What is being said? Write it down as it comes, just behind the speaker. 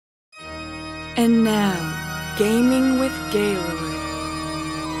And now, gaming with Gaylord.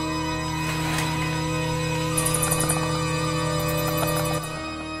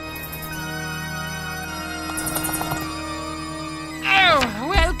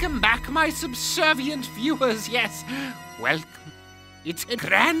 Welcome back, my subservient viewers. Yes, welcome. It's a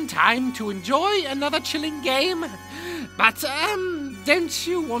grand time to enjoy another chilling game. But, don't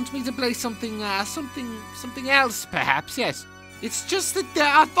you want me to play something else, perhaps? Yes. It's just that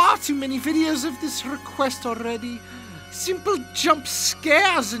there are far too many videos of this request already. Simple jump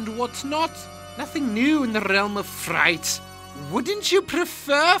scares and whatnot. Nothing new in the realm of fright. Wouldn't you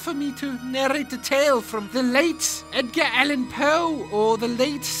prefer for me to narrate a tale from the late Edgar Allan Poe or the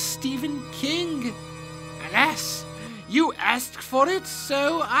late Stephen King? Alas, you asked for it,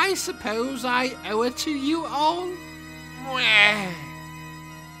 so I suppose I owe it to you all.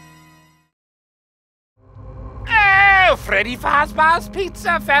 Oh, Freddy Fazbear's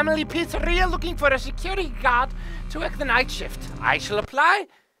Pizza Family Pizzeria looking for a security guard to work the night shift. I shall apply.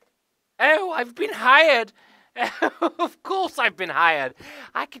 Oh, I've been hired. Of course I've been hired.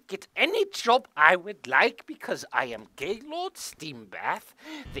 I could get any job I would like because I am Gaylord Steambath,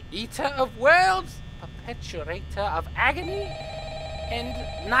 the eater of worlds, perpetuator of agony,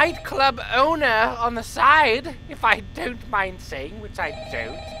 and nightclub owner on the side, if I don't mind saying, which I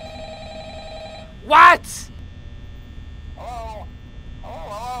don't. What? Hello?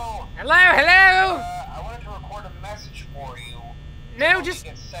 Hello? Hello, hello? I wanted to record a message for you. No, just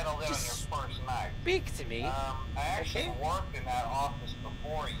get settled in on your first night. speak to me. I actually worked in that office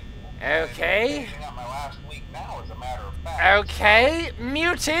before you. Okay. Finishing up my last week now, as a matter of fact. Okay,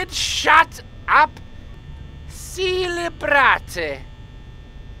 muted, shut up. Celebrate.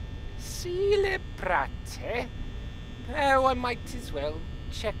 Celebrate? Oh, I might as well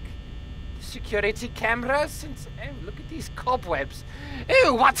check the security cameras since, oh, look at these cobwebs.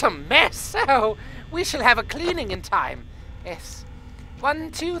 Oh, what a mess. Oh, we shall have a cleaning in time. Yes.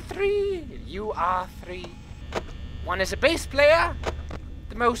 1, 2, 3. You are 3. One is a bass player,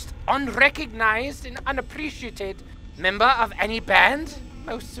 the most unrecognized and unappreciated member of any band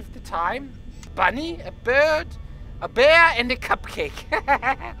most of the time. Bunny, a bird, a bear, and a cupcake.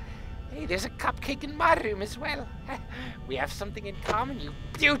 Hey, there's a cupcake in my room as well. We have something in common, you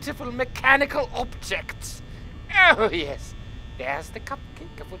beautiful mechanical objects. Oh, yes. There's the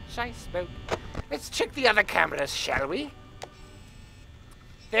cupcake of which I spoke. Let's check the other cameras, shall we?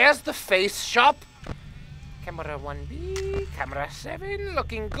 There's the face shop. Camera 1B, camera 7,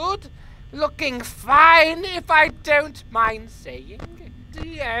 looking good. Looking fine, if I don't mind saying.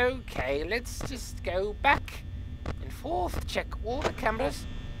 Okay, let's just go back and forth, check all the cameras.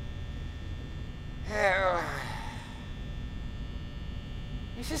 Oh.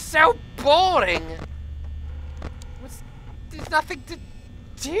 This is so boring. There's nothing to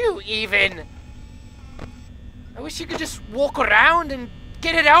do, even. I wish you could just walk around and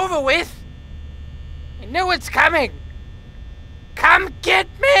get it over with. I know it's coming. Come get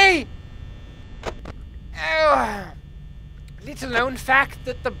me! Oh. Little known fact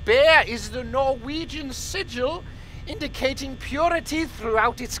that the bear is the Norwegian sigil, indicating purity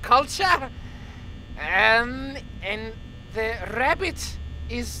throughout its culture. And the rabbit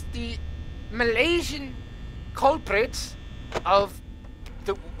is the Malaysian culprit of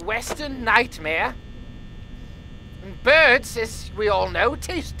the Western nightmare. And birds, as we all know,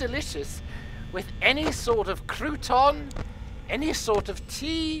 taste delicious with any sort of crouton, any sort of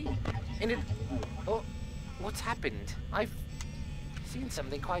tea, and it... Oh, what's happened? I've seen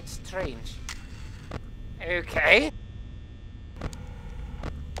something quite strange. Okay.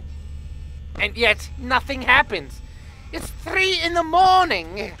 And yet, nothing happens. It's 3 in the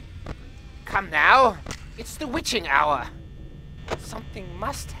morning. Come now. It's the witching hour. Something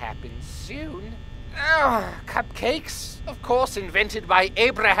must happen soon. Oh, cupcakes, of course, invented by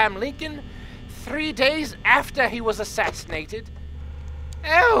Abraham Lincoln 3 days after he was assassinated.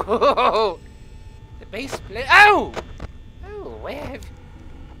 Oh, the bass player. Oh, where have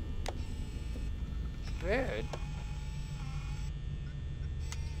the bird?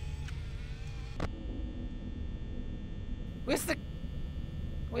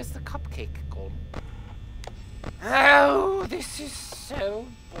 Where's the cupcake gone? Oh, this is so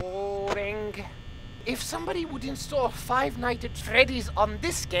boring. If somebody would install Five Nights at Freddy's on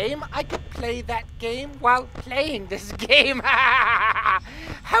this game, I could play that game while playing this game.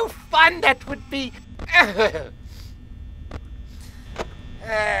 How fun that would be.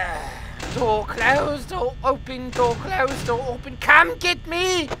 Door closed, door open, door closed, door open. Come get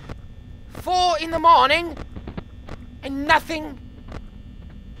me! 4 in the morning and nothing.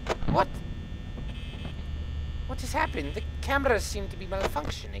 What? What has happened? The cameras seem to be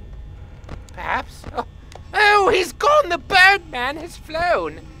malfunctioning. perhaps. Oh, he's gone! The Birdman has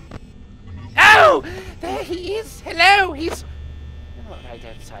flown! Oh! There he is! Hello! He's... You're not right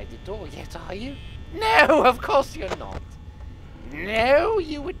outside the door yet, are you? No, of course you're not. No,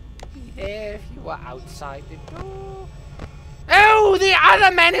 you would be there if you were outside the door. Oh, the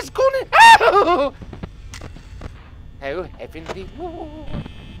other man is gone! Oh! Oh, heavenly Lord.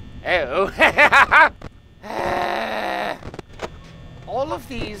 Oh. All of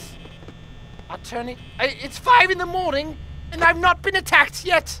these are turning... It's 5 in the morning, and I've not been attacked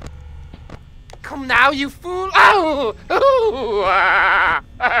yet. Come now, you fool. Oh! Oh!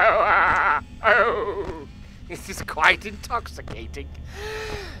 Oh! This is quite intoxicating.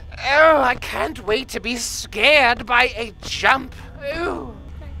 Oh, I can't wait to be scared by a jump. Oh!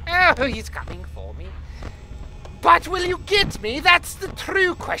 Oh, he's coming for me. But will you get me? That's the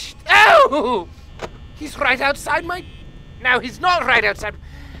true question. Oh! He's right outside my... No, he's not right outside.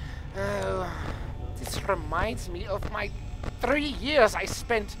 Oh, this reminds me of my 3 years I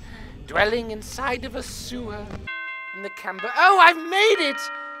spent dwelling inside of a sewer in the camber. Oh, I've made it!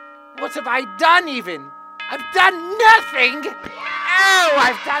 What have I done even? I've done nothing! Oh,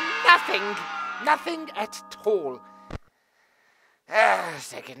 I've done nothing! Nothing at all.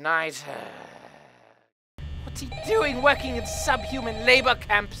 Say goodnight. What's he doing working in subhuman labor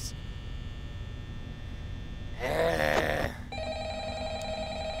camps?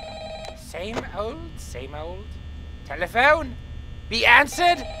 Same old. Telephone? Be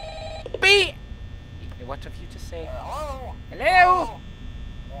answered? Be... What have you to say? Hello? Hello?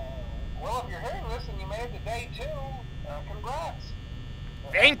 Well, if you're hearing this and you made it to day 2, congrats.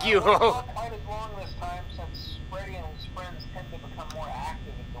 Thank you. Not quite as long this time since Freddy and his friends tend to become more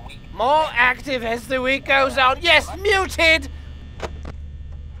active as the week. More active as the week goes on. Yes, muted!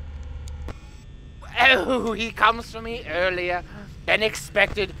 Oh, he comes for me earlier than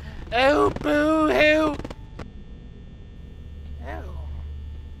expected. Oh, boo-hoo. Oh,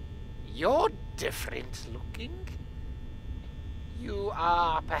 you're different looking. You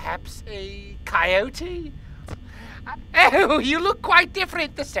are perhaps a coyote? Oh, you look quite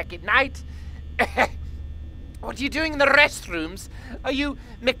different the second night. What are you doing in the restrooms? Are you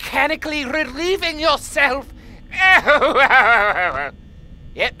mechanically relieving yourself? Oh,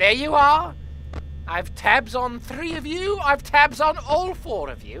 yep, there you are. I've tabs on 3 of you. I've tabs on all 4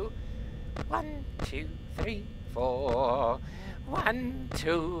 of you. 1, 2, 3, 4. 1,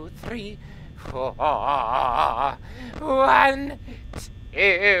 2, 3, 4. 1,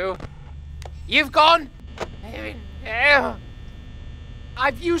 2. You've gone. Oh.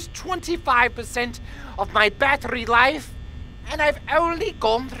 I've used 25% of my battery life, and I've only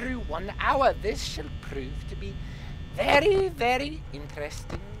gone through 1 hour. This shall prove to be very, very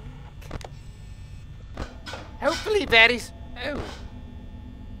interesting. Hopefully very... Oh.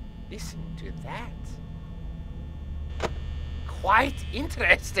 Listen to that. Quite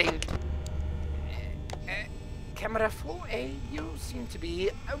interesting. Camera 4A, you seem to be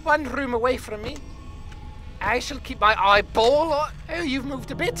 1 room away from me. I shall keep my eyeball on... Oh, you've moved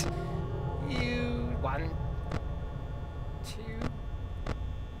a bit. 1, 2...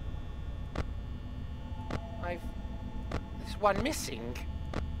 There's 1 missing.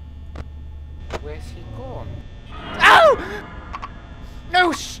 Where's he gone? Oh!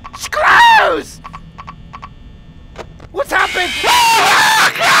 No, close! What's happened?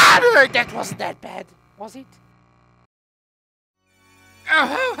 Oh, God! That wasn't that bad, was it?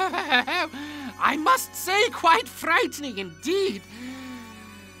 Oh, I must say, quite frightening indeed.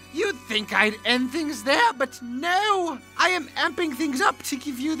 You'd think I'd end things there, but no. I am amping things up to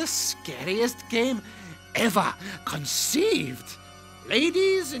give you the scariest game ever conceived.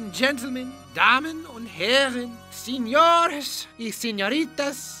 Ladies and gentlemen, Damen und Herren, Senores y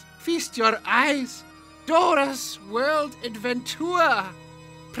Senoritas, feast your eyes. Dora's World Adventure.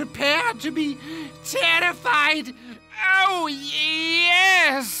 Prepare to be terrified. Oh,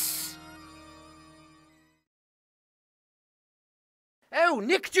 yes! Oh,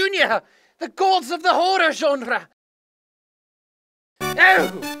 Nick Jr., the gods of the horror genre.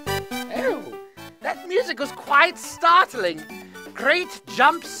 Oh, that music was quite startling. Great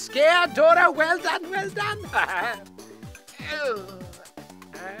jump scare, Dora. Well done, well done.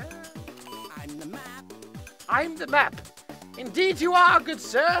 I'm the map. I'm the map. Indeed you are, good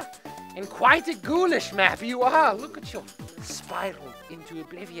sir. And quite a ghoulish map you are. Look at your spiral into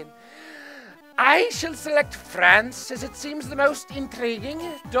oblivion. I shall select France, as it seems the most intriguing.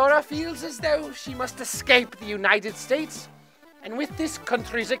 Dora feels as though she must escape the United States. And with this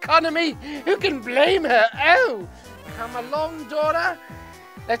country's economy, who can blame her? Oh, come along, Dora.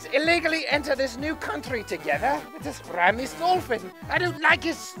 Let's illegally enter this new country together with this Rami Dolphin. I don't like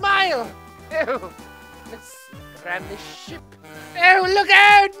his smile. Oh, let's ram this ship. Oh, look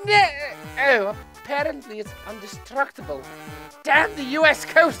out! No. Oh, apparently it's indestructible. Damn the US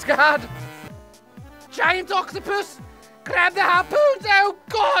Coast Guard! Giant octopus! Grab the harpoons! Oh,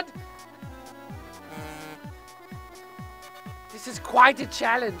 God! This is quite a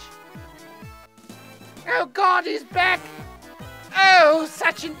challenge. Oh, God, he's back! Oh,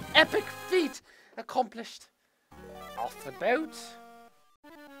 such an epic feat accomplished. Off the boat.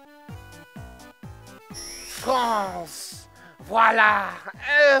 France! Voila!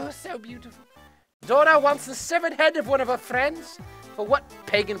 Oh, so beautiful. Dora wants the severed head of one of her friends. For what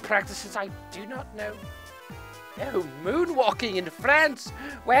pagan practices, I do not know. Oh, moonwalking in France.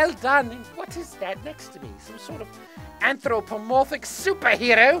 Well done. And what is that next to me? Some sort of anthropomorphic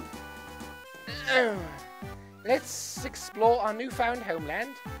superhero? Oh. Let's explore our newfound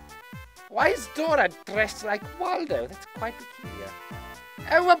homeland. Why is Dora dressed like Waldo? That's quite peculiar.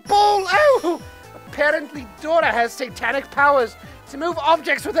 Oh, a ball! Oh! Apparently Dora has satanic powers to move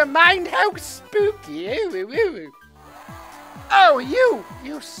objects with her mind. How spooky! Oh,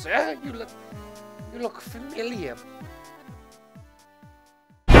 you sir, you look familiar.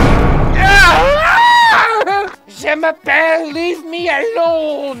 Je m'appelle, leave me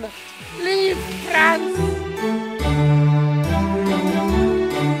alone! Leave France!